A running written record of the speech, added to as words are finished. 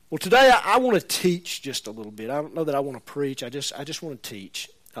Well, today I want to teach just a little bit. I don't know that I want to preach. I just want to teach.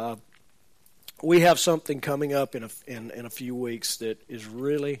 We have something coming up in a few weeks that is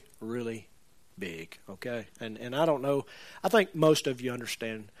really, really big. Okay, and I don't know. I think most of you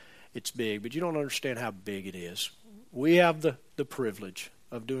understand it's big, but you don't understand how big it is. We have the privilege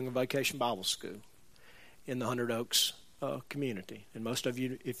of doing a vacation Bible school in the Hundred Oaks community, and most of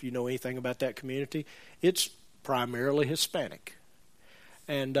you, if you know anything about that community, it's primarily Hispanic.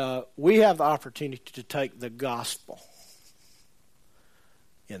 And we have the opportunity to take the gospel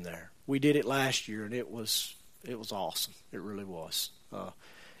in there. We did it last year, and it was awesome. It really was.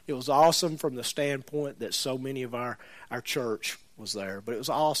 It was awesome from the standpoint that so many of our church was there, but it was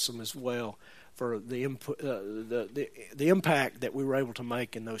awesome as well for the input, the impact that we were able to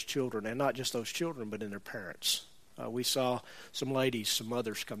make in those children, and not just those children, but in their parents. We saw some ladies, some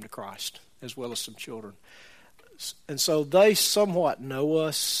mothers come to Christ, as well as some children. And so they somewhat know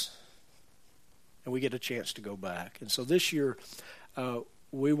us, and we get a chance to go back. And so this year,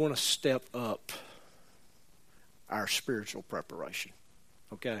 we want to step up our spiritual preparation,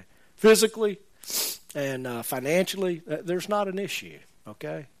 okay? Physically and financially, there's not an issue,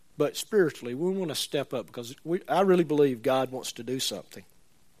 okay? But spiritually, we want to step up because I really believe God wants to do something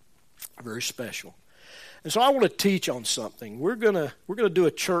very special. And so I want to teach on something. We're gonna do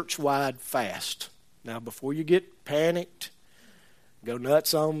a church-wide fast. Now, before you get panicked, go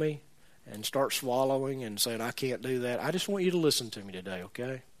nuts on me, and start swallowing and saying, I can't do that, I just want you to listen to me today,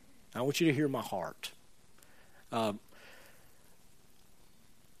 okay? I want you to hear my heart. I'm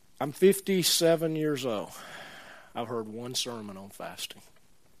 57 years old. I've heard one sermon on fasting.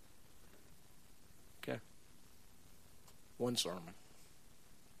 Okay? One sermon.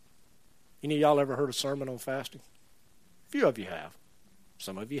 Any of y'all ever heard a sermon on fasting? A few of you have.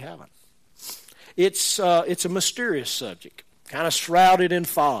 Some of you haven't. It's a mysterious subject, kind of shrouded in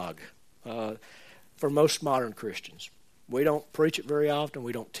fog for most modern Christians. We don't preach it very often.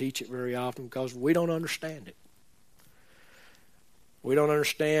 We don't teach it very often because we don't understand it. We don't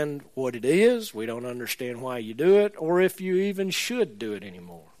understand what it is. We don't understand why you do it or if you even should do it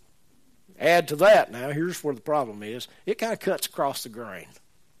anymore. Add to that now, here's where the problem is. It kind of cuts across the grain.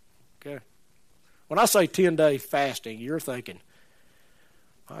 Okay? When I say 10-day fasting, you're thinking,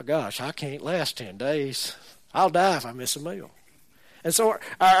 my gosh, I can't last 10 days. I'll die if I miss a meal. And so,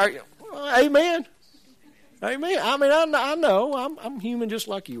 amen. Amen. I mean, I know. I'm human just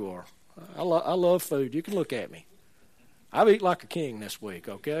like you are. I love food. You can look at me. I've eaten like a king this week,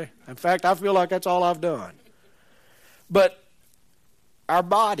 okay? In fact, I feel like that's all I've done. But our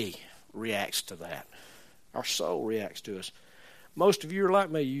body reacts to that. Our soul reacts to us. Most of you are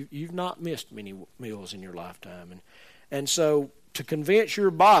like me. You've not missed many meals in your lifetime. And so to convince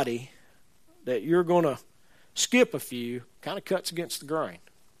your body that you're going to skip a few kind of cuts against the grain.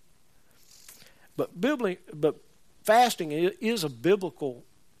 But fasting is a biblical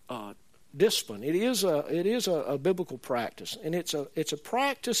discipline. It is a biblical practice, and it's a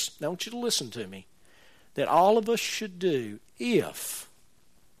practice. Now I want you to listen to me. That all of us should do if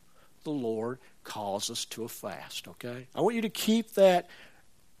the Lord calls us to a fast. Okay, I want you to keep that.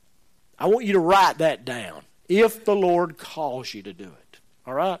 I want you to write that down. If the Lord calls you to do it.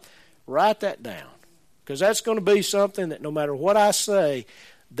 All right? Write that down. Because that's going to be something that no matter what I say,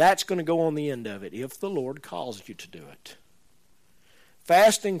 that's going to go on the end of it. If the Lord calls you to do it.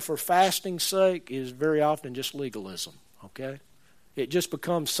 Fasting for fasting's sake is very often just legalism. Okay? It just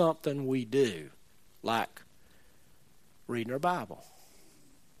becomes something we do. Like reading our Bible.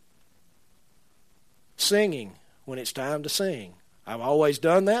 Singing when it's time to sing. I've always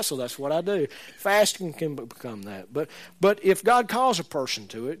done that, so that's what I do. Fasting can become that. But if God calls a person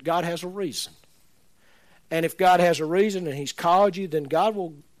to it, God has a reason. And if God has a reason and He's called you, then God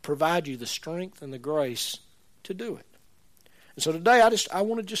will provide you the strength and the grace to do it. And so today I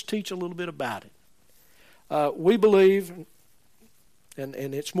want to just teach a little bit about it. We believe, and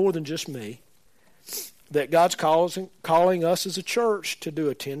it's more than just me, that God's calling us as a church to do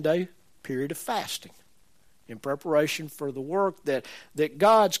a 10-day period of fasting. In preparation for the work that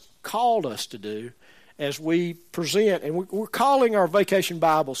God's called us to do as we present. And we're calling our Vacation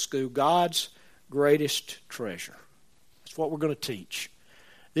Bible School God's Greatest Treasure. That's what we're going to teach.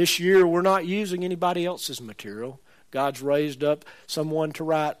 This year we're not using anybody else's material. God's raised up someone to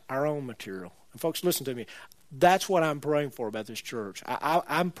write our own material. And folks, listen to me. That's what I'm praying for about this church.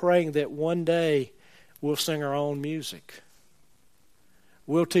 I'm praying that one day we'll sing our own music.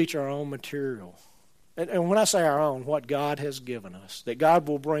 We'll teach our own material. And when I say our own, what God has given us, that God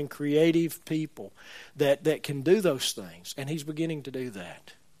will bring creative people that can do those things, and He's beginning to do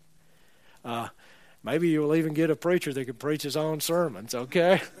that. Maybe you'll even get a preacher that can preach his own sermons,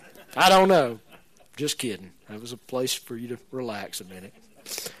 okay? I don't know. Just kidding. That was a place for you to relax a minute.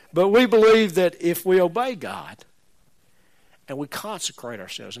 But we believe that if we obey God and we consecrate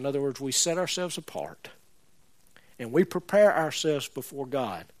ourselves, in other words, we set ourselves apart, and we prepare ourselves before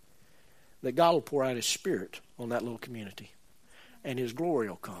God, that God will pour out His Spirit on that little community, and His glory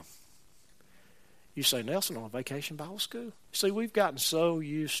will come. You say, Nelson, on a vacation Bible school? See, we've gotten so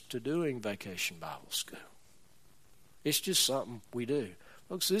used to doing vacation Bible school. It's just something we do.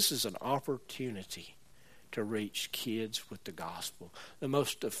 Folks, this is an opportunity to reach kids with the gospel. The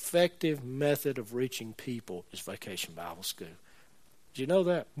most effective method of reaching people is Vacation Bible School. Do you know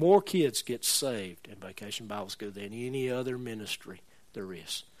that? More kids get saved in Vacation Bible School than any other ministry there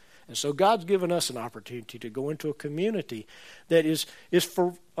is. And so God's given us an opportunity to go into a community that is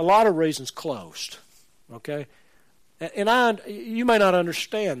for a lot of reasons closed. Okay? And you may not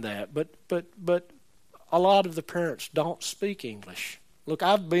understand that, but a lot of the parents don't speak English. Look,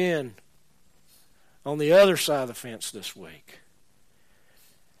 I've been on the other side of the fence this week.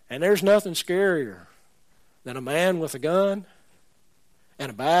 And there's nothing scarier than a man with a gun and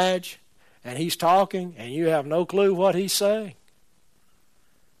a badge, and he's talking, and you have no clue what he's saying.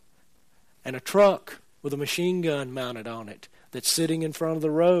 And a truck with a machine gun mounted on it that's sitting in front of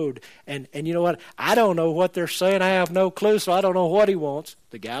the road. And you know what? I don't know what they're saying. I have no clue, so I don't know what he wants.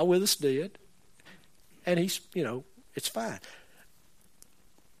 The guy with us did. And he's, it's fine.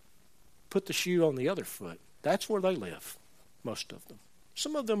 Put the shoe on the other foot. That's where they live, most of them.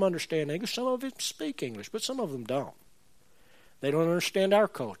 Some of them understand English. Some of them speak English, but some of them don't. They don't understand our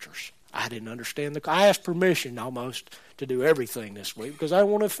cultures. I didn't understand I asked permission almost to do everything this week because I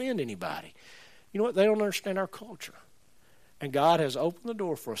don't want to offend anybody. You know what? They don't understand our culture. And God has opened the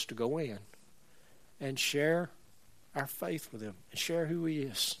door for us to go in and share our faith with them and share who He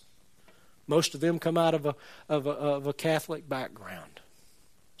is. Most of them come out of a Catholic background.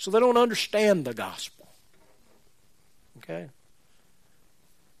 So they don't understand the gospel. Okay?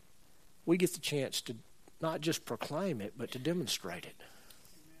 We get the chance to not just proclaim it, but to demonstrate it.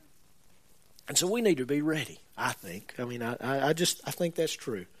 And so we need to be ready, I think. I think that's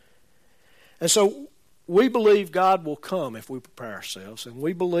true. And so we believe God will come if we prepare ourselves. And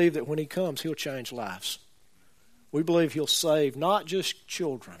we believe that when He comes, He'll change lives. We believe He'll save not just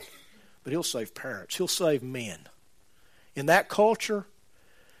children, but He'll save parents. He'll save men. In that culture,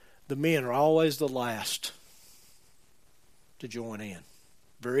 the men are always the last to join in.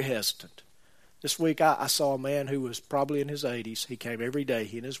 Very hesitant. This week I saw a man who was probably in his 80s. He came every day,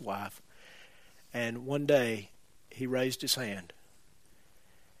 he and his wife. And one day he raised his hand.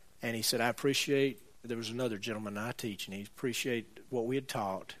 And he said, there was another gentleman I teach, and he appreciated what we had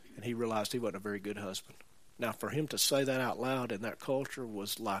taught. And he realized he wasn't a very good husband. Now, for him to say that out loud in that culture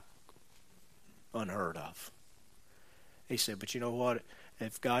was like unheard of. He said, but you know what?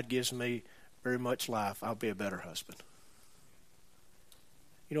 If God gives me very much life, I'll be a better husband.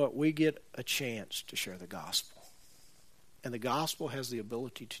 You know what? We get a chance to share the gospel. And the gospel has the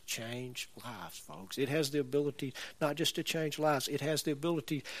ability to change lives, folks. It has the ability not just to change lives, it has the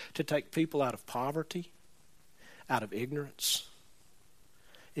ability to take people out of poverty, out of ignorance.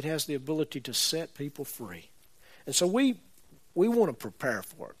 It has the ability to set people free. And so we want to prepare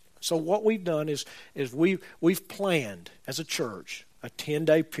for it. So what we've done is we've planned as a church a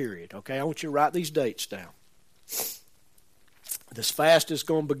 10-day period. Okay, I want you to write these dates down. This fast is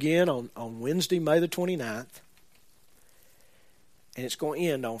going to begin on Wednesday, May the 29th. And it's going to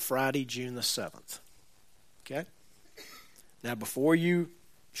end on Friday, June the 7th. Okay? Now, before you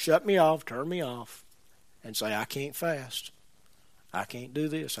shut me off, turn me off, and say, I can't fast, I can't do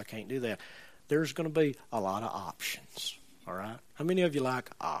this, I can't do that, there's going to be a lot of options. All right? How many of you like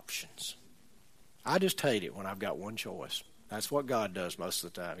options? I just hate it when I've got one choice. That's what God does most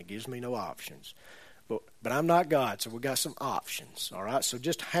of the time. He gives me no options. But I'm not God, so we've got some options. All right? So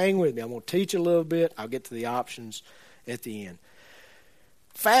just hang with me. I'm going to teach a little bit. I'll get to the options at the end.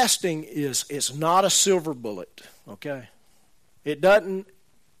 Fasting is not a silver bullet, okay? It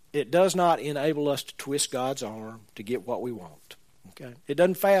does not enable us to twist God's arm to get what we want, okay? It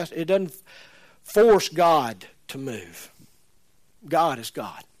doesn't force God to move. God is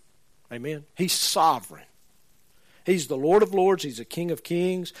God. Amen? He's sovereign. He's the Lord of lords. He's the King of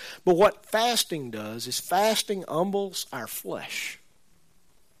kings. But what fasting does is fasting humbles our flesh.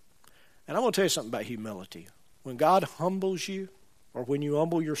 And I'm going to tell you something about humility. When God humbles you, or when you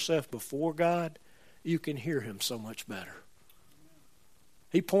humble yourself before God, you can hear Him so much better.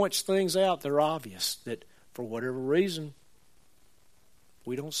 He points things out that are obvious that for whatever reason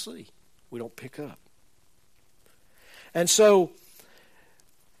we don't see, we don't pick up. And so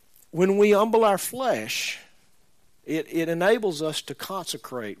when we humble our flesh, It enables us to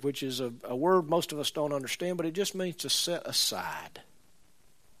consecrate, which is a word most of us don't understand, but it just means to set aside.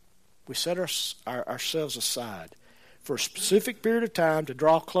 We set ourselves aside for a specific period of time to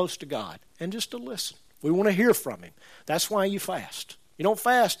draw close to God and just to listen. We want to hear from Him. That's why you fast. You don't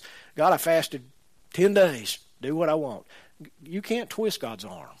fast, God, I fasted 10 days. Do what I want. You can't twist God's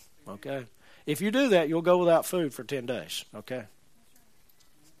arm, okay? If you do that, you'll go without food for 10 days, okay?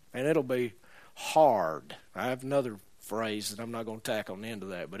 And it'll be hard. I have another phrase that I'm not going to tack on the end of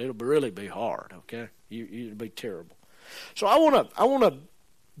that, but it'll really be hard, okay? It'll be terrible. So I want to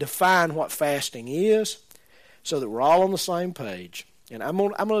define what fasting is so that we're all on the same page. And I'm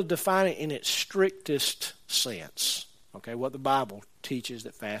going to define it in its strictest sense, okay, what the Bible teaches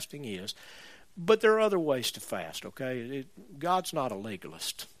that fasting is. But there are other ways to fast, okay? God's not a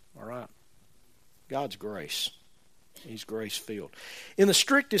legalist, all right? God's grace. He's grace-filled. In the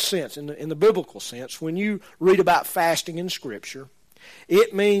strictest sense, in the biblical sense, when you read about fasting in Scripture,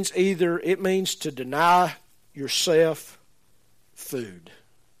 it means to deny yourself food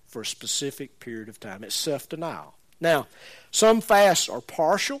for a specific period of time. It's self-denial. Now, some fasts are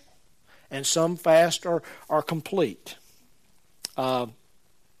partial, and some fasts are complete. They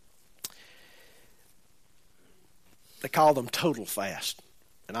call them total fast,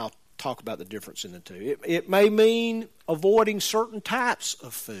 and I'll talk about the difference in the two. It may mean avoiding certain types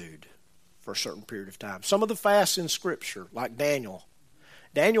of food for a certain period of time. Some of the fasts in Scripture, like Daniel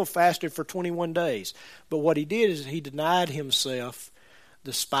fasted for 21 days, but what he did is he denied himself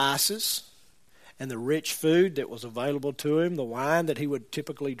the spices and the rich food that was available to him, the wine that he would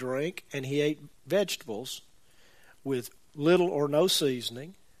typically drink, and he ate vegetables with little or no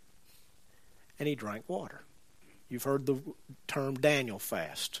seasoning, and he drank water. You've heard the term Daniel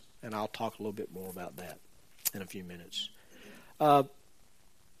fast, and I'll talk a little bit more about that in a few minutes.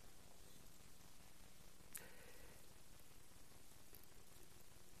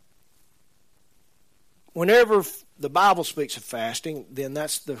 Whenever the Bible speaks of fasting, then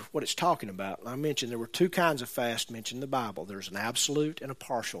that's what it's talking about. I mentioned there were two kinds of fast mentioned in the Bible. There's an absolute and a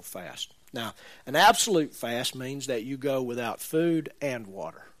partial fast. Now, an absolute fast means that you go without food and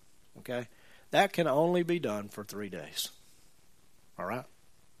water. Okay? That can only be done for 3 days. All right?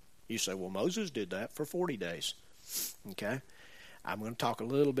 You say, well, Moses did that for 40 days. Okay? I'm going to talk a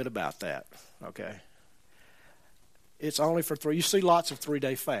little bit about that. Okay? It's only for 3. You see lots of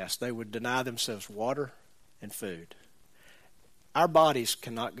 3-day fasts. They would deny themselves water and food. Our bodies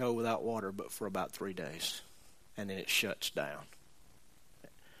cannot go without water but for about 3 days, and then it shuts down.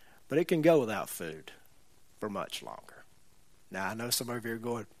 But it can go without food for much longer. Now, I know some of you are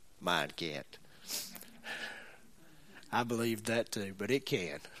going, mine can't. I believe that too, but it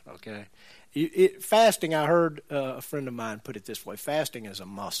can, okay? Fasting, I heard a friend of mine put it this way, fasting is a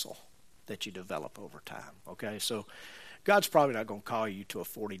muscle that you develop over time, okay? So God's probably not going to call you to a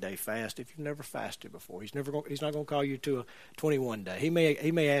 40-day fast if you've never fasted before. He's not going to call you to a 21-day. He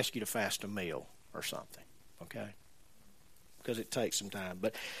may ask you to fast a meal or something, okay? Because it takes some time.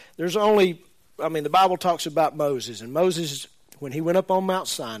 But there's the Bible talks about Moses, and Moses, when he went up on Mount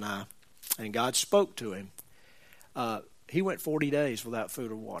Sinai and God spoke to him, he went 40 days without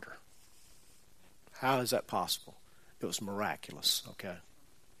food or water. How is that possible? It was miraculous, okay?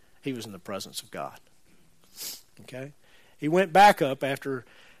 He was in the presence of God, okay? He went back up after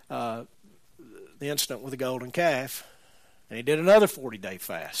the incident with the golden calf, and he did another 40-day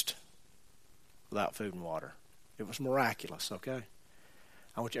fast without food and water. It was miraculous, okay?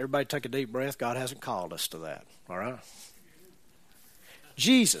 I want everybody to take a deep breath. God hasn't called us to that, all right?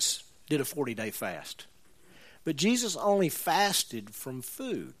 Jesus did a 40-day fast. But Jesus only fasted from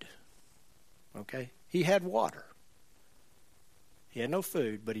food, okay? He had water. He had no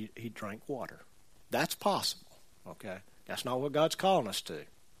food, but he drank water. That's possible, okay? That's not what God's calling us to.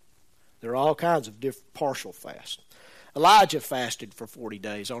 There are all kinds of different partial fasts. Elijah fasted for 40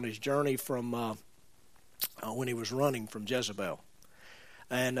 days on his journey from when he was running from Jezebel.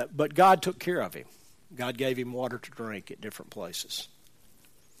 But God took care of him. God gave him water to drink at different places.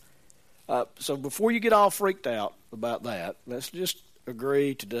 So before you get all freaked out about that, let's just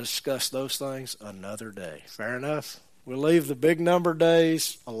agree to discuss those things another day. Fair enough? We'll leave the big number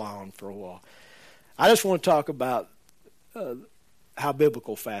days alone for a while. I just want to talk about how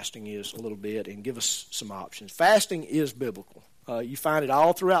biblical fasting is a little bit and give us some options. Fasting is biblical. You find it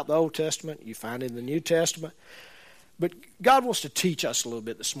all throughout the Old Testament. You find it in the New Testament. But God wants to teach us a little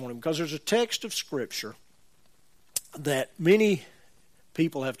bit this morning because there's a text of Scripture that many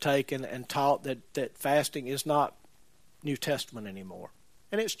people have taken and taught that fasting is not New Testament anymore.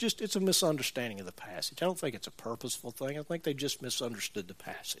 And it's a misunderstanding of the passage. I don't think it's a purposeful thing. I think they just misunderstood the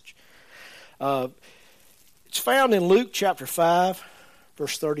passage. It's found in Luke chapter 5,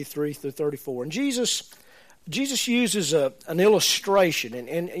 verse 33 through 34. And Jesus uses an illustration,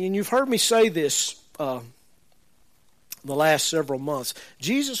 and you've heard me say this the last several months.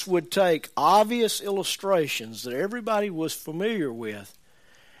 Jesus would take obvious illustrations that everybody was familiar with,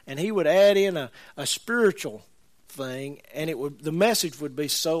 and he would add in a spiritual thing, and the message would be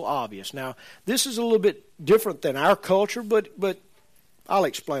so obvious. Now, this is a little bit different than our culture, but I'll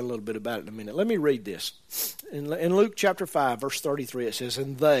explain a little bit about it in a minute. Let me read this. In Luke chapter 5, verse 33, it says,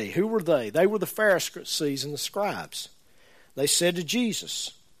 "And they," who were they? They were the Pharisees and the scribes. They said to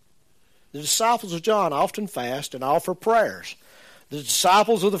Jesus, "The disciples of John often fast and offer prayers. The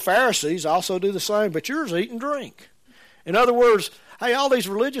disciples of the Pharisees also do the same, but yours eat and drink." In other words, hey, all these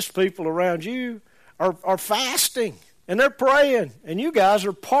religious people around you are fasting, and they're praying, and you guys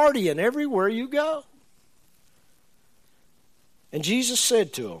are partying everywhere you go. And Jesus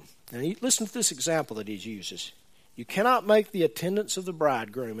said to them, and listen to this example that he uses, "You cannot make the attendants of the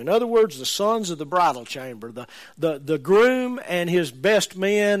bridegroom," in other words, the sons of the bridal chamber, the groom and his best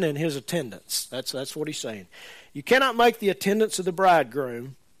men and his attendants. That's what he's saying. "You cannot make the attendants of the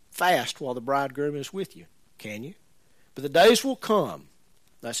bridegroom fast while the bridegroom is with you, can you? But the days will come,"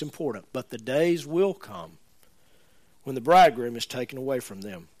 that's important, "but the days will come when the bridegroom is taken away from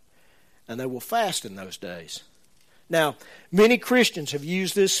them, and they will fast in those days." Now, many Christians have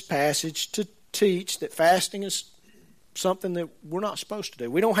used this passage to teach that fasting is something that we're not supposed to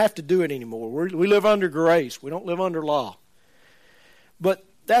do. We don't have to do it anymore. We live under grace. We don't live under law. But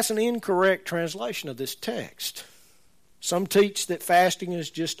that's an incorrect translation of this text. Some teach that fasting is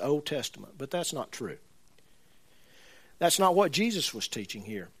just Old Testament, but that's not true. That's not what Jesus was teaching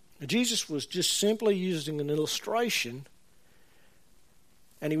here. Jesus was just simply using an illustration,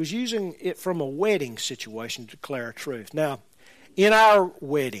 and he was using it from a wedding situation to declare a truth. Now, in our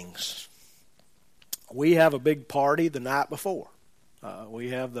weddings, we have a big party the night before. We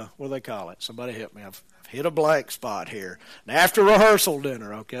have what do they call it? Somebody help me. I've hit a blank spot here. An after rehearsal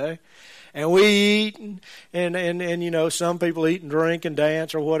dinner, okay? And we eat, and you know, some people eat and drink and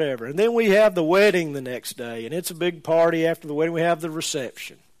dance or whatever. And then we have the wedding the next day, and it's a big party after the wedding. We have the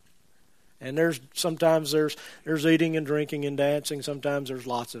reception. And sometimes there's eating and drinking and dancing. Sometimes there's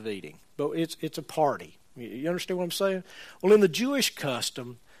lots of eating. But it's a party. You understand what I'm saying? Well, in the Jewish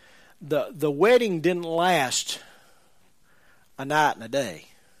custom, the wedding didn't last a night and a day.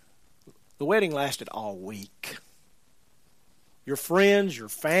 The wedding lasted all week. Your friends, your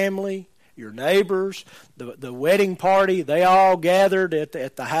family, your neighbors, the wedding party, they all gathered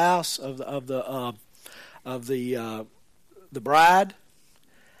at the house of the bride.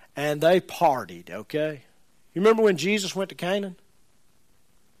 And they partied, okay? You remember when Jesus went to Canaan?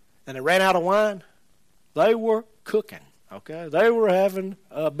 And they ran out of wine? They were cooking, okay? They were having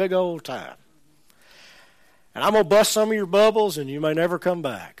a big old time. And I'm going to bust some of your bubbles, and you may never come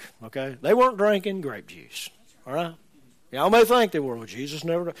back, okay? They weren't drinking grape juice, all right? Y'all may think they were. Well, Jesus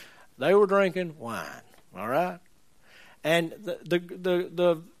never. They were drinking wine, all right? And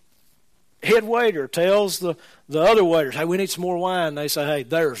the head waiter tells the other waiters, "Hey, we need some more wine." They say, "Hey,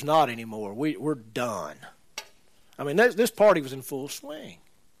 there's not anymore. We're done." I mean, this party was in full swing.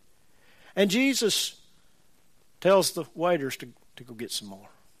 And Jesus tells the waiters to go get some more.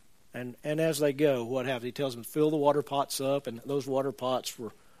 And as they go, what happens? He tells them to fill the water pots up, and those water pots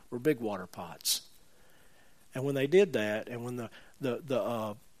were big water pots. And when they did that, and when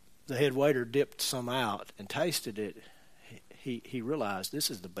the head waiter dipped some out and tasted it, he realized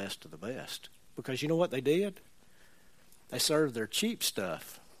this is the best of the best. Because you know what they did? They served their cheap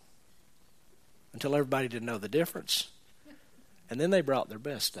stuff until everybody didn't know the difference. And then they brought their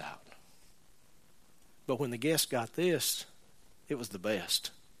best out. But when the guests got this, it was the best.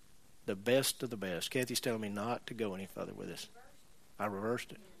 The best of the best. Kathy's telling me not to go any further with this. I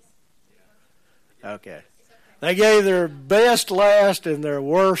reversed it. Okay. They gave their best last and their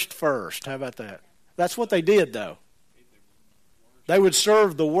worst first. How about that? That's what they did, though. They would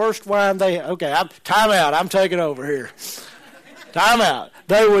serve the worst wine time out. I'm taking over here. Time out.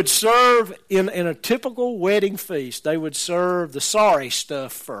 They would serve, in a typical wedding feast, they would serve the sorry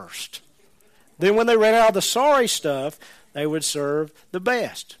stuff first. Then when they ran out of the sorry stuff, they would serve the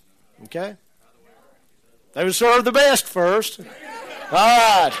best. Okay? They would serve the best first. All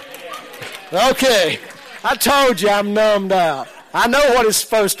right. Okay. I told you I'm numbed out. I know what it's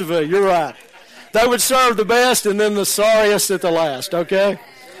supposed to be. You're right. They would serve the best and then the sorriest at the last, okay?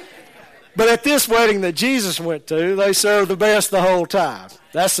 But at this wedding that Jesus went to, they served the best the whole time.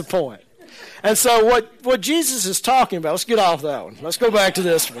 That's the point. And so what Jesus is talking about, let's get off that one. Let's go back to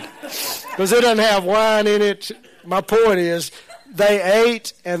this one. Because it doesn't have wine in it. My point is, they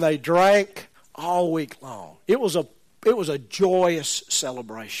ate and they drank all week long. It was a joyous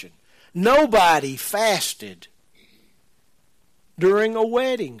celebration. Nobody fasted during a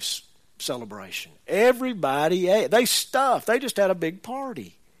wedding celebration. Everybody ate. They stuffed. They just had a big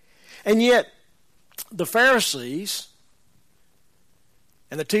party. And yet, the Pharisees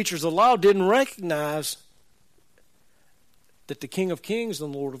and the teachers of the law didn't recognize that the King of Kings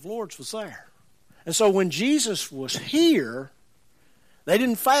and the Lord of Lords was there. And so when Jesus was here, they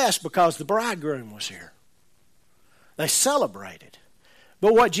didn't fast because the bridegroom was here. They celebrated.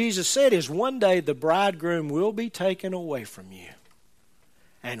 But what Jesus said is one day the bridegroom will be taken away from you.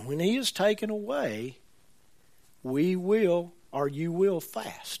 And when he is taken away, we will, or you will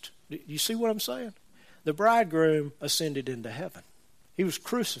fast. Do you see what I'm saying? The bridegroom ascended into heaven. He was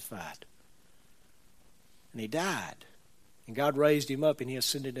crucified. And he died. And God raised him up and he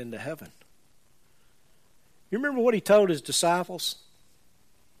ascended into heaven. You remember what he told his disciples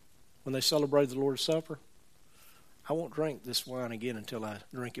when they celebrated the Lord's Supper? I won't drink this wine again until I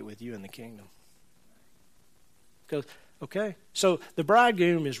drink it with you in the kingdom. So the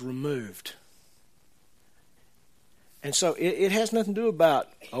bridegroom is removed. And so it has nothing to do about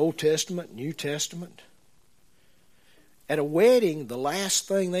Old Testament, New Testament. At a wedding, the last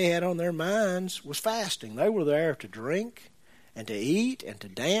thing they had on their minds was fasting. They were there to drink and to eat and to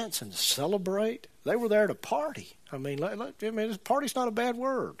dance and to celebrate. They were there to party. I mean, party's not a bad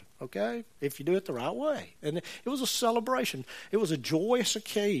word, okay, if you do it the right way. And it was a celebration. It was a joyous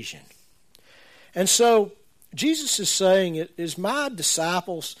occasion. And so Jesus is saying is my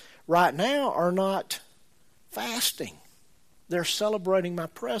disciples right now are not fasting. They're celebrating my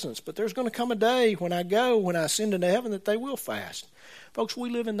presence. But there's going to come a day when I ascend into heaven, that they will fast. Folks, we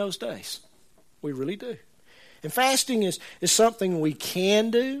live in those days. We really do. And fasting is something we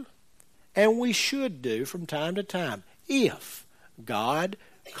can do and we should do from time to time if God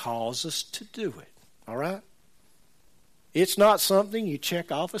calls us to do it. All right? It's not something you check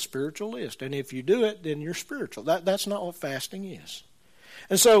off a spiritual list. And if you do it, then you're spiritual. That's not what fasting is.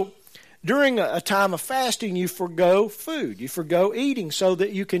 And so during a time of fasting, you forgo food. You forgo eating so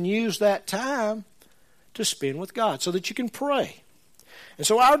that you can use that time to spend with God, so that you can pray. And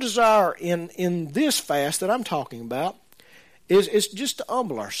so our desire in this fast that I'm talking about is just to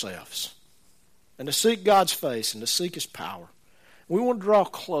humble ourselves and to seek God's face and to seek His power. We want to draw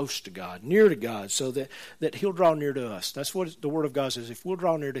close to God, near to God, so that He'll draw near to us. That's what the Word of God says. If we'll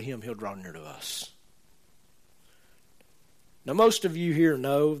draw near to Him, He'll draw near to us. Now, most of you here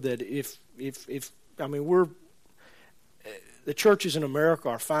know that the churches in America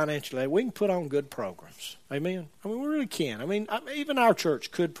are financially, we can put on good programs. Amen? I mean, we really can. Even our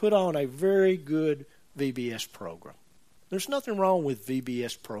church could put on a very good VBS program. There's nothing wrong with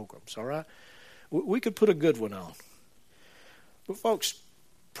VBS programs, all right? We could put a good one on. But folks,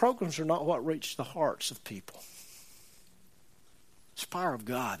 programs are not what reach the hearts of people. It's the power of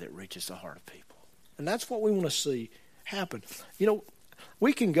God that reaches the heart of people. And that's what we want to see happen. You know,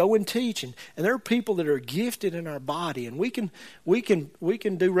 we can go and teach, and there are people that are gifted in our body, and we can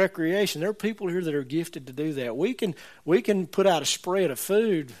do recreation. There are people here that are gifted to do that. We can put out a spread of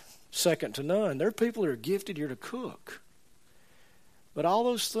food second to none. There are people that are gifted here to cook. But all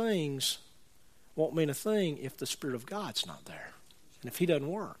those things won't mean a thing if the Spirit of God's not there, and if He doesn't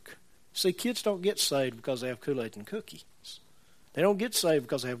work. See, kids don't get saved because they have Kool-Aid and cookies. They don't get saved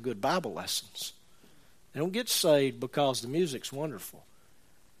because they have good Bible lessons. They don't get saved because the music's wonderful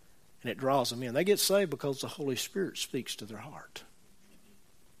and it draws them in. They get saved because the Holy Spirit speaks to their heart.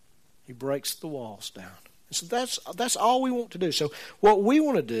 He breaks the walls down. And so that's all we want to do. So what we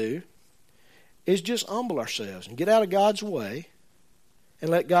want to do is just humble ourselves and get out of God's way and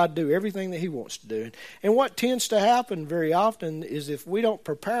let God do everything that He wants to do. And what tends to happen very often is if we don't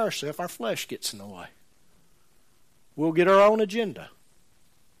prepare ourselves, our flesh gets in the way. We'll get our own agenda.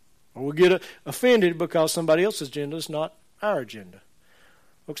 Or we'll get offended because somebody else's agenda is not our agenda.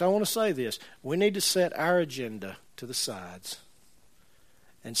 Folks, I want to say this. We need to set our agenda to the sides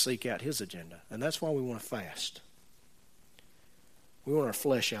and seek out His agenda. And that's why we want to fast. We want our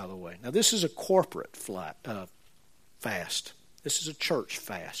flesh out of the way. Now, this is a corporate fast. This is a church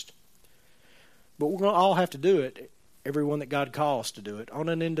fast. But we're going to all have to do it, everyone that God calls to do it, on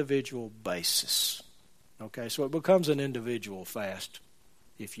an individual basis. Okay, so it becomes an individual fast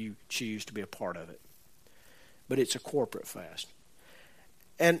if you choose to be a part of it. But it's a corporate fast.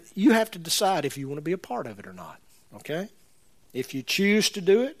 And you have to decide if you want to be a part of it or not. Okay? If you choose to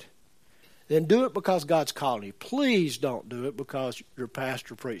do it, then do it because God's calling you. Please don't do it because your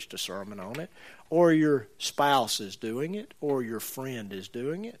pastor preached a sermon on it, or your spouse is doing it, or your friend is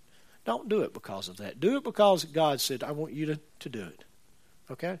doing it. Don't do it because of that. Do it because God said, I want you to do it.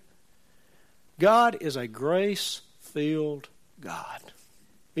 Okay? God is a grace-filled God.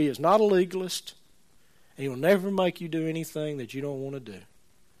 He is not a legalist. He will never make you do anything that you don't want to do.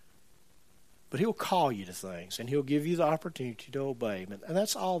 But He'll call you to things, and He'll give you the opportunity to obey Him. And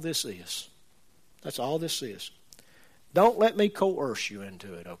that's all this is. That's all this is. Don't let me coerce you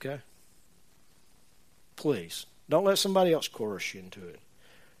into it, okay? Please. Don't let somebody else coerce you into it.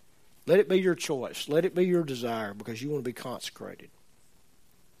 Let it be your choice. Let it be your desire, because you want to be consecrated.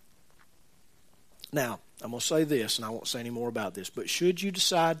 Now, I'm going to say this, and I won't say any more about this, but should you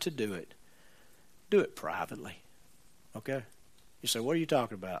decide to do it privately. Okay? You say, what are you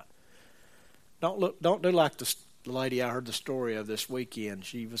talking about? Don't do like the lady I heard the story of this weekend.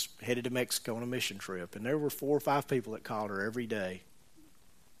 She was headed to Mexico on a mission trip, and there were 4 or 5 people that called her every day,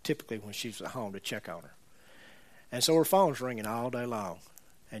 typically when she was at home, to check on her. And so her phone was ringing all day long.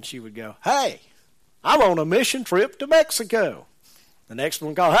 And she would go, hey, I'm on a mission trip to Mexico. The next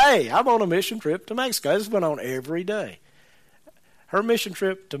one called, hey, I'm on a mission trip to Mexico. This went on every day. Her mission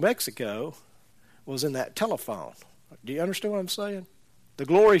trip to Mexico was in that telephone. Do you understand what I'm saying? The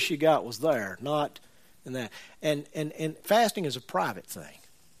glory she got was there, not in that. And fasting is a private thing.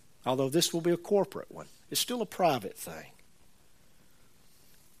 Although this will be a corporate one. It's still a private thing.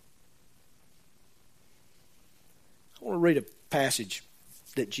 I want to read a passage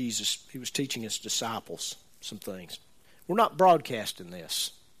that Jesus, He was teaching His disciples some things. We're not broadcasting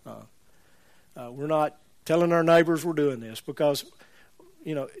this. We're not telling our neighbors we're doing this, because,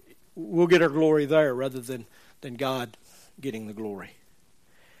 we'll get our glory there rather than God getting the glory.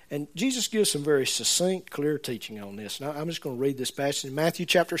 And Jesus gives some very succinct, clear teaching on this. Now, I'm just going to read this passage in Matthew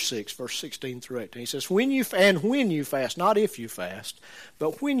chapter 6, verse 16 through 18. He says, when you fast, not if you fast,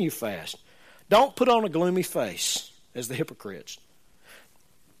 but when you fast, don't put on a gloomy face as the hypocrites.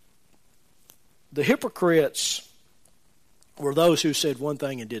 The hypocrites were those who said one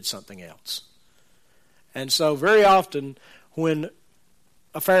thing and did something else. And so very often when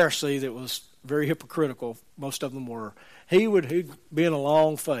a Pharisee that was very hypocritical, most of them were, he'd be in a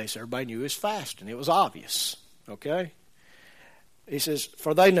long face. Everybody knew he was fasting. It was obvious. Okay? He says,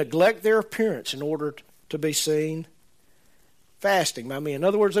 for they neglect their appearance in order to be seen fasting by me. In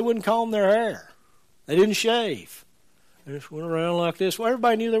other words, they wouldn't comb their hair. They didn't shave. They just went around like this. Well,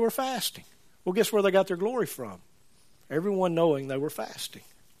 everybody knew they were fasting. Well, guess where they got their glory from? Everyone knowing they were fasting.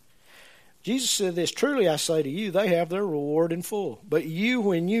 Jesus said this, truly I say to you, they have their reward in full. But you,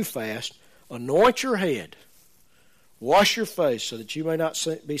 when you fast, anoint your head, wash your face, so that you may not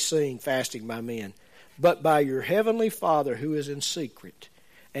be seen fasting by men, but by your heavenly Father who is in secret.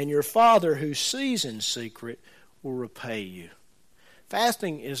 And your Father who sees in secret will repay you.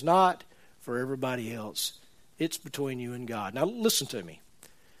 Fasting is not for everybody else. It's between you and God. Now listen to me.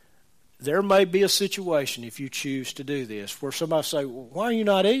 There may be a situation, if you choose to do this, where somebody say, well, why are you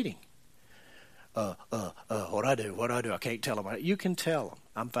not eating? What I do? I can't tell them. You can tell them,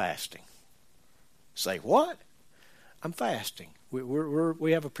 I'm fasting. Say, what? I'm fasting.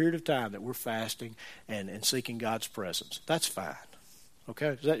 We have a period of time that we're fasting and seeking God's presence. That's fine.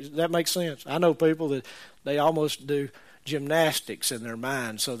 Okay? Does that make sense? I know people that they almost do gymnastics in their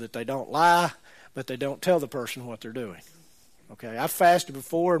mind so that they don't lie, but they don't tell the person what they're doing. Okay, I've fasted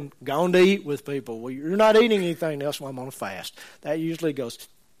before and gone to eat with people. Well, you're not eating anything else, well, I'm on a fast. That usually goes,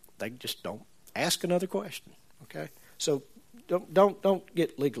 they just don't ask another question. Okay? So don't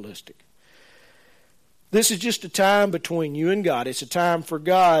get legalistic. This is just a time between you and God. It's a time for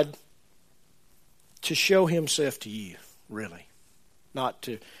God to show Himself to you, really. Not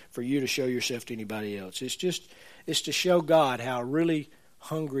for you to show yourself to anybody else. It's to show God how really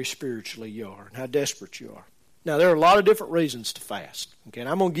hungry spiritually you are and how desperate you are. Now, there are a lot of different reasons to fast. Okay, and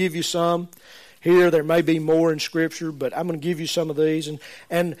I'm going to give you some here. There may be more in Scripture, but I'm going to give you some of these.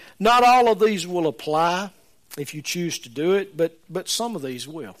 And not all of these will apply if you choose to do it, but some of these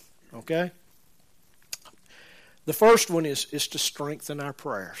will. Okay? The first one is to strengthen our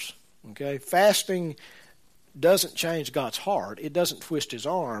prayers. Okay? Fasting doesn't change God's heart. It doesn't twist His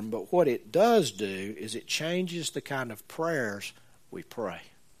arm, but what it does do is it changes the kind of prayers we pray.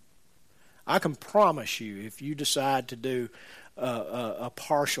 I can promise you, if you decide to do a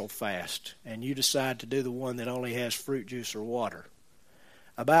partial fast and you decide to do the one that only has fruit juice or water,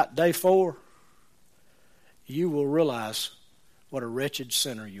 about day 4, you will realize what a wretched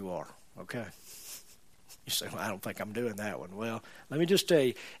sinner you are. Okay? You say, well, I don't think I'm doing that one. Well, let me just tell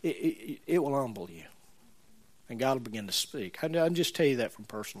you, it will humble you. And God will begin to speak. I can just tell you that from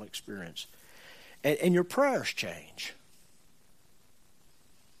personal experience. And your prayers change.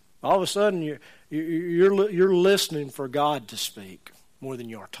 All of a sudden, you're listening for God to speak more than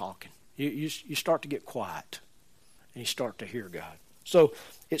you are talking. You start to get quiet, and you start to hear God. So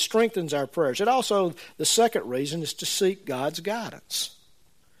it strengthens our prayers. It also, the second reason is to seek God's guidance.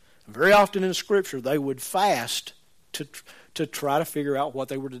 Very often in Scripture, they would fast to try to figure out what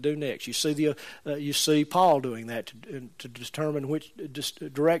they were to do next. You see Paul doing that to determine which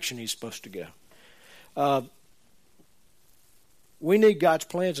direction he's supposed to go. We need God's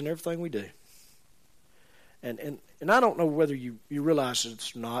plans in everything we do. And I don't know whether you realize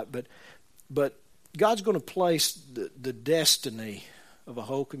this or not, but God's going to place the destiny of a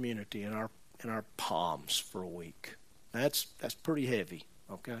whole community in our palms for a week. That's pretty heavy,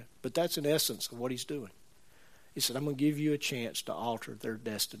 okay? But that's in essence of what he's doing. He said, I'm going to give you a chance to alter their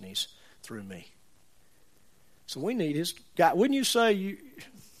destinies through me. So we need his God. Wouldn't you say,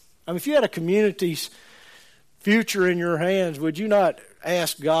 if you had a community's future in your hands, would you not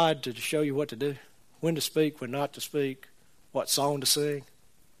ask God to show you what to do? When to speak, when not to speak, what song to sing,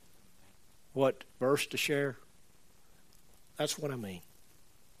 what verse to share? That's what I mean.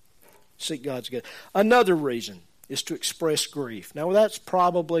 Seek God's good. Another reason is to express grief. Now that's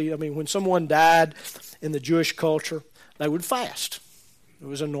probably, when someone died in the Jewish culture, they would fast. It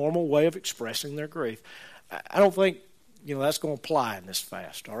was a normal way of expressing their grief. I don't think, that's going to apply in this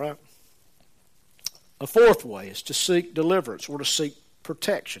fast, all right? A fourth way is to seek deliverance or to seek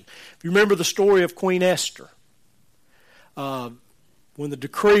protection. If you remember the story of Queen Esther, when the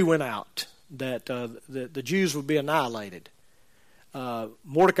decree went out that the Jews would be annihilated,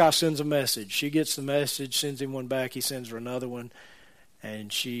 Mordecai sends a message. She gets the message, sends him one back, he sends her another one,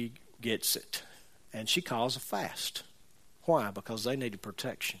 and she gets it. And she calls a fast. Why? Because they needed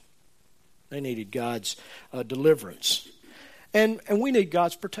protection. They needed God's deliverance. And we need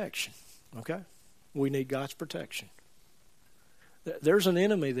God's protection, okay? We need God's protection. There's an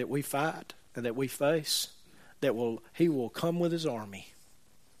enemy that we fight and that we face he will come with his army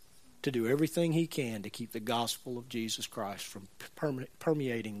to do everything he can to keep the gospel of Jesus Christ from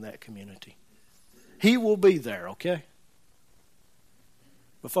permeating that community. He will be there, okay?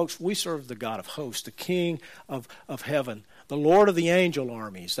 But folks, we serve the God of hosts, the King of heaven, the Lord of the angel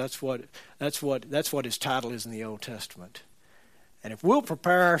armies. That's what his title is in the Old Testament. And if we'll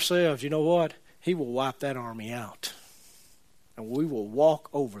prepare ourselves, you know what? He will wipe that army out. And we will walk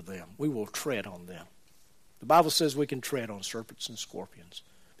over them. We will tread on them. The Bible says we can tread on serpents and scorpions.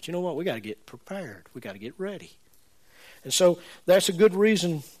 But you know what? We got to get prepared. We got to get ready. And so that's a good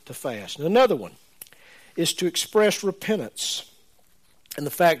reason to fast. And another one is to express repentance and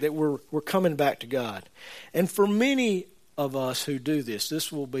the fact that we're coming back to God. And for many of us who do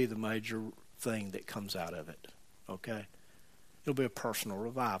this will be the major thing that comes out of it. Okay? It'll be a personal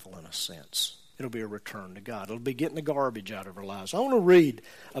revival in a sense. It'll be a return to God. It'll be getting the garbage out of our lives. I want to read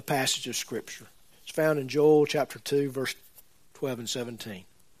a passage of Scripture. It's found in Joel chapter 2, verse 12 and 17.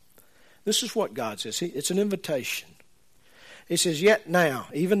 This is what God says. It's an invitation. He says, "Yet now,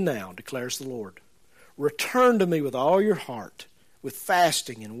 even now, declares the Lord, return to me with all your heart, with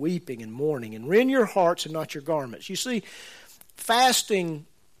fasting and weeping and mourning, and rend your hearts and not your garments." You see, fasting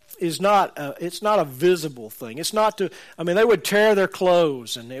is it's not a visible thing. It's not they would tear their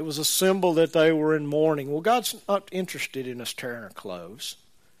clothes, and it was a symbol that they were in mourning. Well, God's not interested in us tearing our clothes.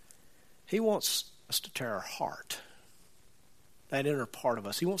 He wants us to tear our heart, that inner part of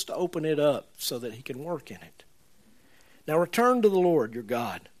us. He wants to open it up so that he can work in it. Now return to the Lord your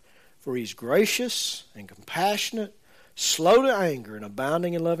God, for he's gracious and compassionate, slow to anger and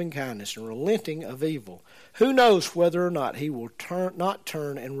abounding in loving kindness and relenting of evil. Who knows whether or not he will not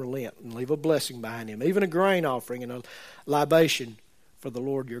turn and relent and leave a blessing behind him, even a grain offering and a libation for the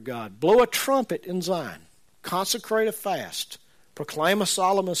Lord your God. Blow a trumpet in Zion, consecrate a fast, proclaim a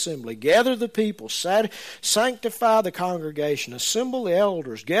solemn assembly, gather the people, sanctify the congregation, assemble the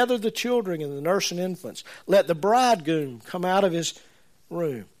elders, gather the children and the nursing infants. Let the bridegroom come out of his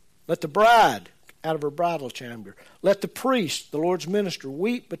room. Let the bride out of her bridal chamber. Let the priest, the Lord's minister,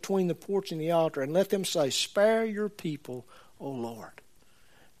 weep between the porch and the altar, and let them say, "Spare your people, O Lord."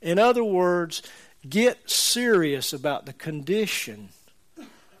 In other words, get serious about the condition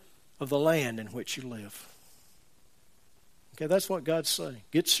of the land in which you live. Okay, that's what God's saying.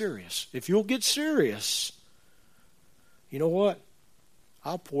 Get serious. If you'll get serious, you know what?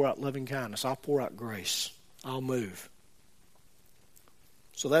 I'll pour out loving kindness. I'll pour out grace. I'll move.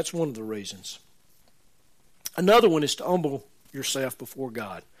 So that's one of the reasons. Another one is to humble yourself before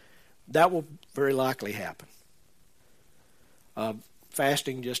God. That will very likely happen.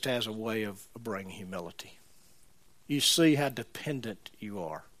 Fasting just has a way of bringing humility. You see how dependent you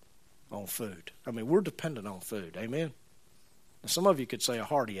are on food. We're dependent on food. Amen? Now, some of you could say a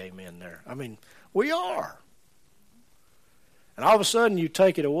hearty amen there. We are. And all of a sudden you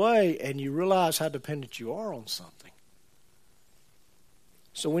take it away and you realize how dependent you are on something.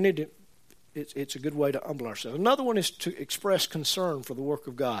 So we need to, it's a good way to humble ourselves. Another one is to express concern for the work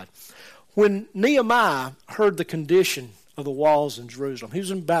of God. When Nehemiah heard the condition of the walls in Jerusalem, he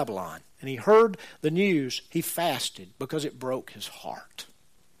was in Babylon, and he heard the news, he fasted because it broke his heart.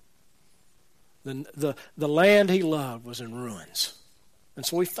 The land he loved was in ruins. And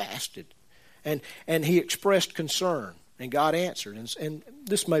so he fasted. And he expressed concern. And God answered. And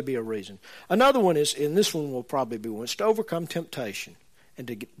this may be a reason. Another one is, and this one will probably be one, is to overcome temptation and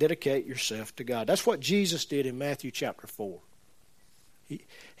to dedicate yourself to God. That's what Jesus did in Matthew chapter 4.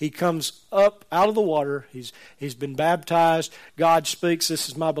 He comes up out of the water. He's been baptized. God speaks, "This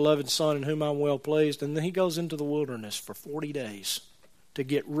is my beloved Son in whom I'm well pleased." And then he goes into the wilderness for 40 days to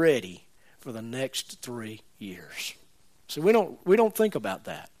get ready for the next 3 years. So we don't think about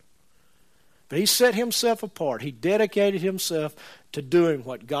that. But he set himself apart. He dedicated himself to doing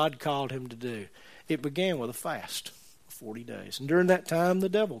what God called him to do. It began with a fast of 40 days. And during that time, the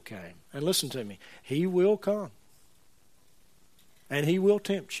devil came. And listen to me, he will come. And he will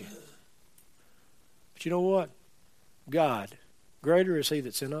tempt you. But you know what? God, greater is he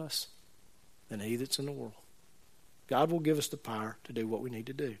that's in us than he that's in the world. God will give us the power to do what we need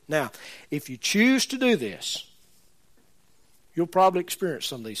to do. Now, if you choose to do this, you'll probably experience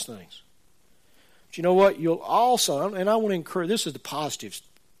some of these things. But you know what? You'll also, and I want to encourage, this is the positives.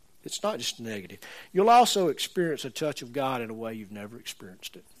 It's not just negative. You'll also experience a touch of God in a way you've never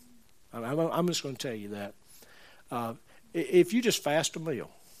experienced it. I'm just going to tell you that. If you just fast a meal,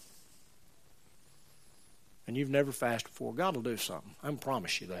 and you've never fasted before, God will do something. I can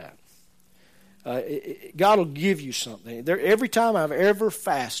promise you that. God will give you something. Every time I've ever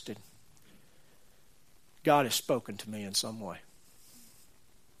fasted, God has spoken to me in some way.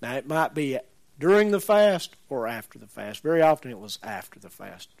 Now, it might be during the fast or after the fast. Very often it was after the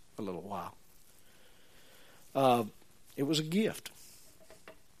fast, a little while. It was a gift.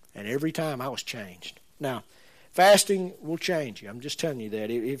 And every time I was changed. Now, fasting will change you. I'm just telling you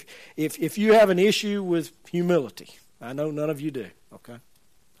that. If you have an issue with humility, I know none of you do, okay?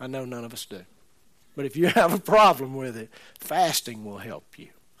 I know none of us do. But if you have a problem with it, fasting will help you.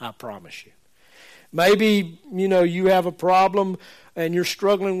 I promise you. Maybe, you have a problem and you're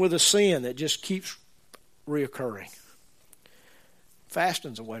struggling with a sin that just keeps reoccurring.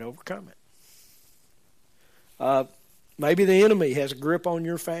 Fasting's a way to overcome it. Maybe the enemy has a grip on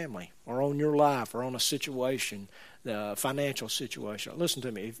your family or on your life or on a situation, the financial situation. Listen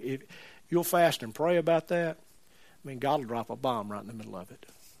to me. If you'll fast and pray about that, God will drop a bomb right in the middle of it.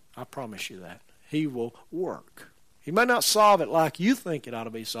 I promise you that. He will work. He may not solve it like you think it ought to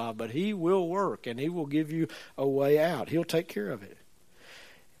be solved, but he will work and he will give you a way out. He'll take care of it.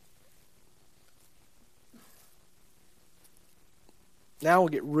 Now we'll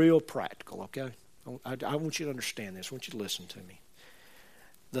get real practical, okay? I want you to understand this. I want you to listen to me.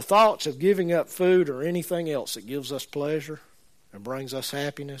 The thoughts of giving up food or anything else that gives us pleasure and brings us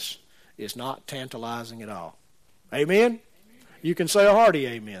happiness is not tantalizing at all. Amen? You can say a hearty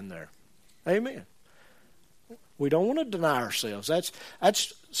amen there. Amen. We don't want to deny ourselves. That's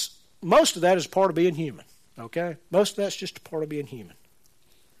most of that is part of being human. Okay? Most of that's just a part of being human.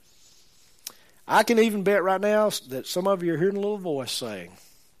 I can even bet right now that some of you are hearing a little voice saying,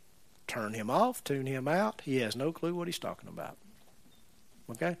 "Turn him off, tune him out. He has no clue what he's talking about."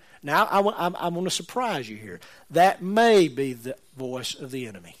 Okay? Now, I'm going to surprise you here. That may be the voice of the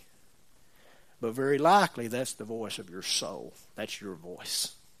enemy. But very likely, that's the voice of your soul. That's your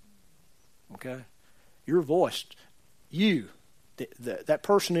voice. Okay? Your voice, that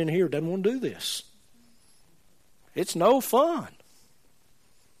person in here doesn't want to do this. It's no fun.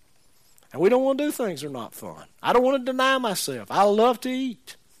 And we don't want to do things that are not fun. I don't want to deny myself. I love to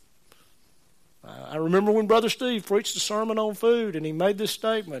eat. I remember when Brother Steve preached a sermon on food, and he made this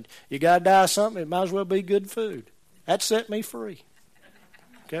statement, "You got to die something, it might as well be good food." That set me free.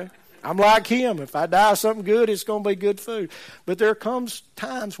 Okay? I'm like him. If I die something good, it's going to be good food. But there comes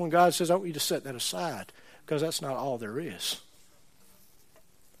times when God says, "I want you to set that aside," because that's not all there is.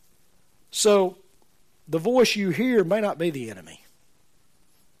 So the voice you hear may not be the enemy.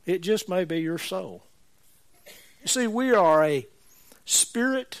 It just may be your soul. You see, we are a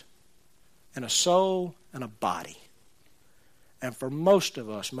spirit and a soul and a body. And for most of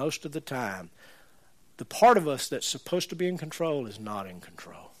us, most of the time, the part of us that's supposed to be in control is not in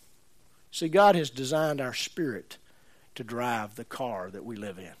control. See, God has designed our spirit to drive the car that we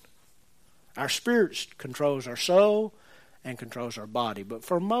live in. Our spirit controls our soul and controls our body. But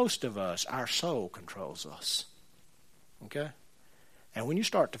for most of us, our soul controls us. Okay? And when you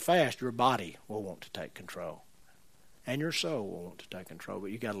start to fast, your body will want to take control. And your soul will want to take control.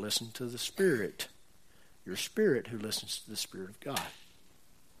 But you've got to listen to the Spirit. Your spirit who listens to the Spirit of God.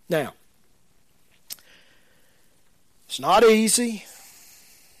 Now, it's not easy.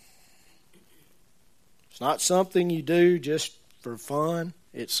 It's not something you do just for fun.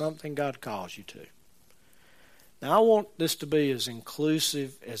 It's something God calls you to. Now, I want this to be as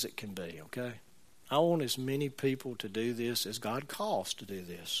inclusive as it can be, okay? I want as many people to do this as God calls to do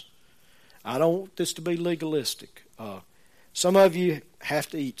this. I don't want this to be legalistic. Some of you have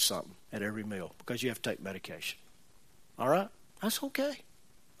to eat something at every meal because you have to take medication. All right? That's okay.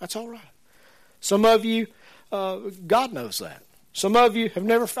 That's all right. Some of you, God knows that. Some of you have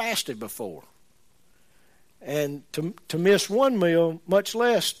never fasted before. And to miss one meal, much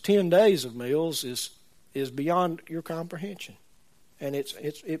less 10 days of meals, is beyond your comprehension. And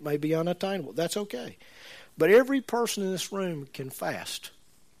it may be unattainable. That's okay. But every person in this room can fast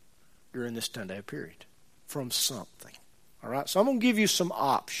during this 10-day period from something. All right? So I'm going to give you some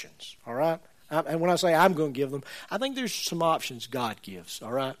options. All right? And when I say I'm going to give them, I think there's some options God gives.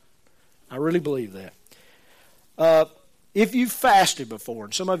 All right? I really believe that. If you've fasted before,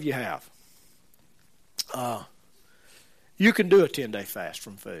 and some of you have, you can do a 10-day fast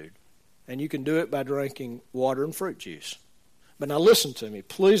from food. And you can do it by drinking water and fruit juice. But now listen to me.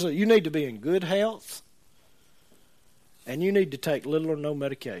 Please, you need to be in good health. And you need to take little or no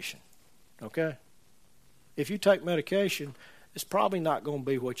medication. Okay? If you take medication, it's probably not going to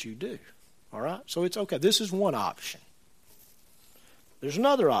be what you do. All right? So it's okay. This is one option. There's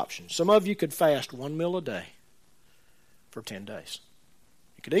another option. Some of you could fast one meal a day for 10 days.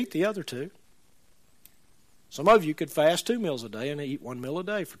 You could eat the other two. Some of you could fast 2 meals a day and eat 1 meal a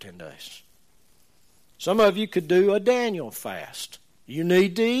day for 10 days. Some of you could do a Daniel fast. You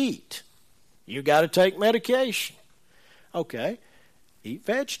need to eat. You got to take medication. Okay, eat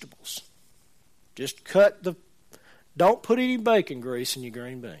vegetables. Just don't put any bacon grease in your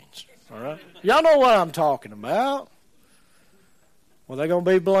green beans. All right? Y'all know what I'm talking about. Well, they're going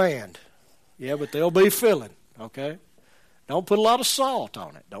to be bland. Yeah, but they'll be filling. Okay? Don't put a lot of salt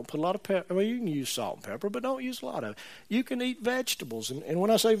on it. Don't put a lot of pepper. I mean, you can use salt and pepper, but don't use a lot of it. You can eat vegetables. And when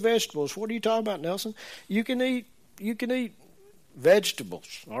I say vegetables, what are you talking about, Nelson? You can eat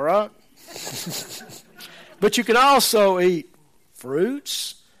vegetables, all right? But you can also eat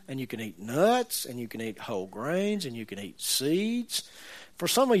fruits, and you can eat nuts, and you can eat whole grains, and you can eat seeds. For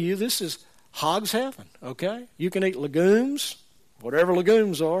some of you, this is hog's heaven, okay? You can eat legumes, whatever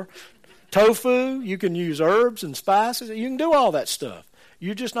legumes are. Tofu, you can use herbs and spices. You can do all that stuff.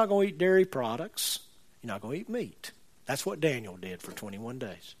 You're just not going to eat dairy products. You're not going to eat meat. That's what Daniel did for 21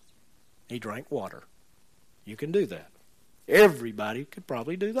 days. He drank water. You can do that. Everybody could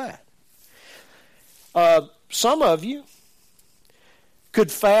probably do that. Some of you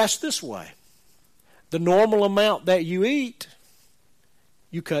could fast this way. The normal amount that you eat,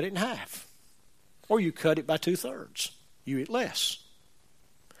 you cut it in half. Or you cut it by 2/3. You eat less.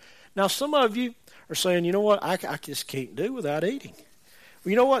 Now, some of you are saying, you know what, I just can't do without eating. Well,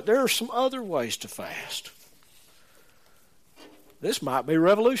 you know what, there are some other ways to fast. This might be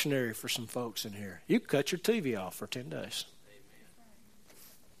revolutionary for some folks in here. You cut your TV off for 10 days.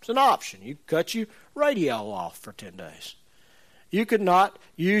 It's an option. You cut your radio off for 10 days. You could not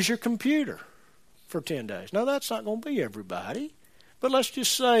use your computer for 10 days. Now, that's not going to be everybody. But let's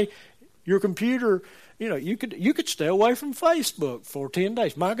just say your computer, you could stay away from Facebook for 10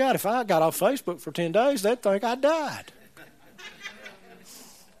 days. My God, if I got off Facebook for 10 days, they'd think I died.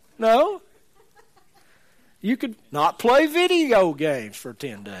 No. You could not play video games for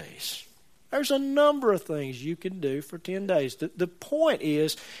 10 days. There's a number of things you can do for 10 days. The point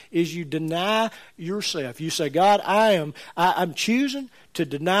is you deny yourself. You say, God, I'm choosing to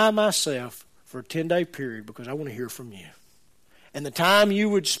deny myself for a 10-day period because I want to hear from you. And the time you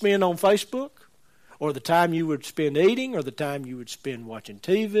would spend on Facebook, or the time you would spend eating, or the time you would spend watching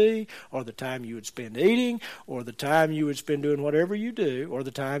TV, or the time you would spend eating, or the time you would spend doing whatever you do, or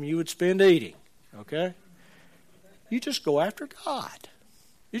the time you would spend eating. Okay? You just go after God.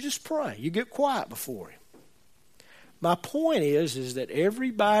 You just pray. You get quiet before Him. My point is that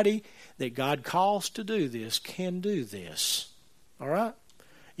everybody that God calls to do this can do this. All right?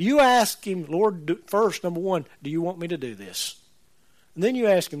 You ask Him, Lord, first, number one, do you want me to do this? And then you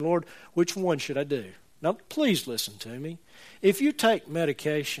ask Him, Lord, which one should I do? Now, please listen to me. If you take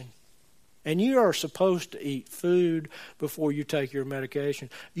medication and you are supposed to eat food before you take your medication,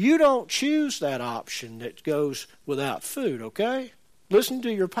 you don't choose that option that goes without food, okay? Listen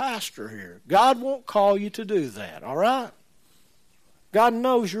to your pastor here. God won't call you to do that, all right? God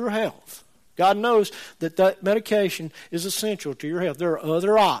knows your health. God knows that medication is essential to your health. There are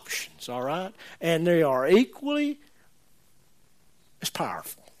other options, all right? And they are equally as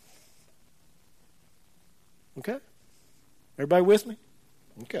powerful. Okay? Everybody with me?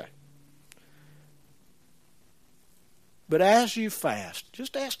 Okay. But as you fast,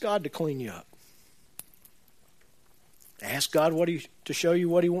 just ask God to clean you up. Ask God to show you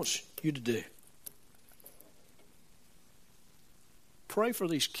what He wants you to do. Pray for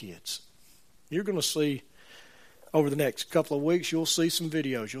these kids. You're going to see, over the next couple of weeks, you'll see some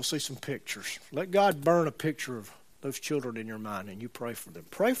videos. You'll see some pictures. Let God burn a picture of those children in your mind, and you pray for them.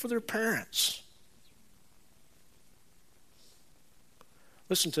 Pray for their parents.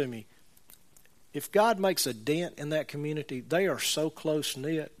 Listen to me. If God makes a dent in that community, they are so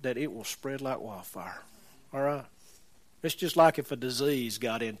close-knit that it will spread like wildfire. All right? It's just like if a disease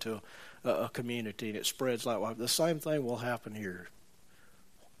got into a community and it spreads like wildfire. The same thing will happen here.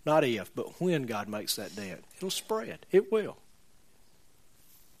 Not if, but when God makes that dent. It'll spread. It will.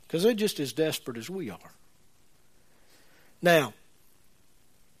 Because they're just as desperate as we are. Now,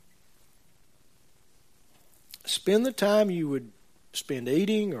 spend the time you would spend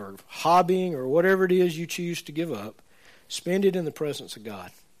eating or hobbying or whatever it is you choose to give up. Spend it in the presence of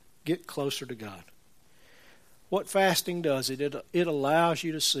God. Get closer to God. What fasting does, it allows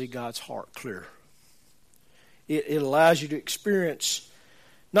you to see God's heart clear. It allows you to experience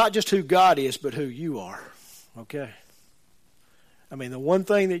not just who God is, but who you are. Okay? I mean, the one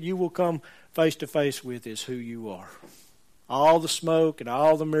thing that you will come face to face with is who you are. All the smoke and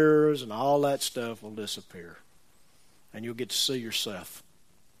all the mirrors and all that stuff will disappear. And you'll get to see yourself.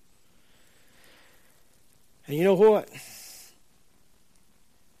 And you know what?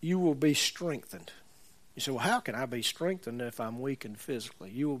 You will be strengthened. You say, well, how can I be strengthened if I'm weakened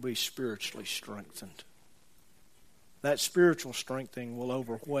physically? You will be spiritually strengthened. That spiritual strengthening will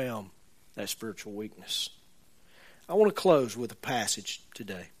overwhelm that spiritual weakness. I want to close with a passage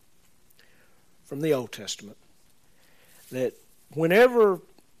today from the Old Testament that whenever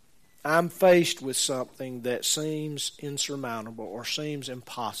I'm faced with something that seems insurmountable or seems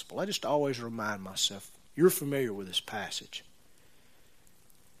impossible, I just always remind myself, you're familiar with this passage.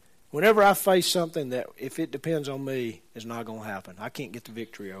 Whenever I face something that, if it depends on me, is not going to happen, I can't get the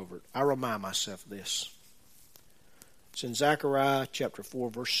victory over it, I remind myself of this. It's in Zechariah chapter 4,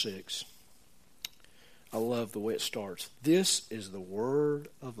 verse 6. I love the way it starts. This is the word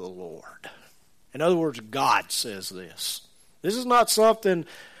of the Lord. In other words, God says this. This is not something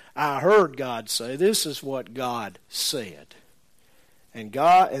I heard God say. This is what God said. And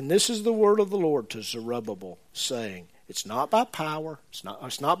this is the word of the Lord to Zerubbabel, saying, it's not by power, it's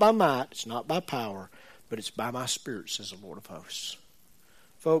not by might, it's not by power, but it's by my Spirit, says the Lord of hosts.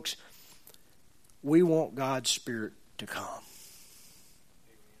 Folks, we want God's Spirit to come.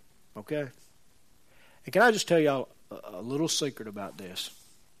 Okay? And can I just tell y'all a little secret about this?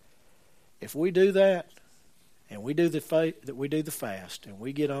 If we do that, and we do the fast, and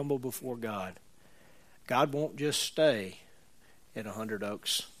we get humble before God, God won't just stay in 100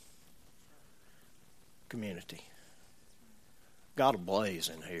 Oaks community. God will blaze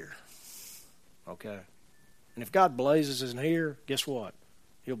in here. Okay? And if God blazes in here, guess what?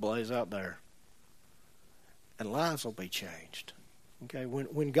 He'll blaze out there. And lives will be changed. Okay?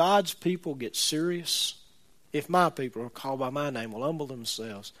 When God's people get serious, if my people are called by my name will humble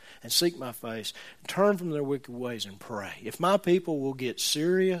themselves and seek my face, and turn from their wicked ways and pray. If my people will get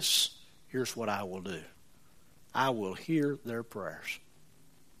serious, here's what I will do. I will hear their prayers.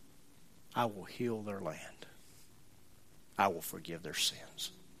 I will heal their land. I will forgive their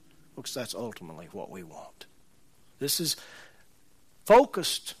sins. Because that's ultimately what we want. This is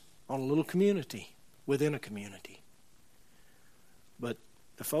focused on a little community within a community. But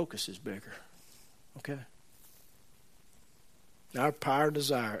the focus is bigger. Okay? Our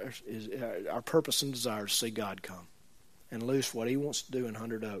purpose and desire is to see God come and loose what He wants to do in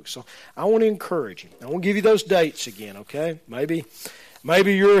 100 Oaks. So I want to encourage you. I want to give you those dates again, okay? Maybe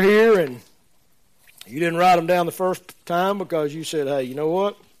you're here and you didn't write them down the first time because you said, hey, you know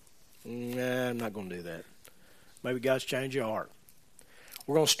what? Nah, I'm not going to do that. Maybe God's changed your heart.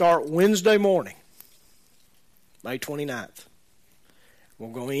 We're going to start Wednesday morning, May 29th.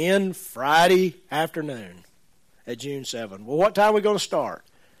 We're going to end Friday afternoon at June 7. Well, what time are we going to start?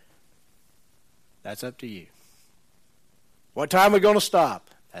 That's up to you. What time are we going to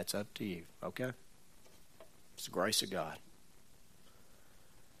stop? That's up to you, okay? It's the grace of God.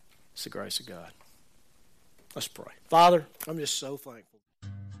 It's the grace of God. Let's pray. Father, I'm just so thankful.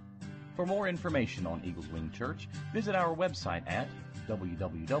 For more information on Eagles Wing Church, visit our website at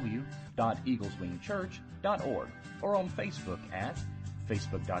www.eagleswingchurch.org or on Facebook at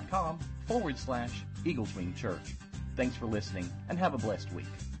facebook.com/Eagles Wing Church. Thanks for listening and have a blessed week.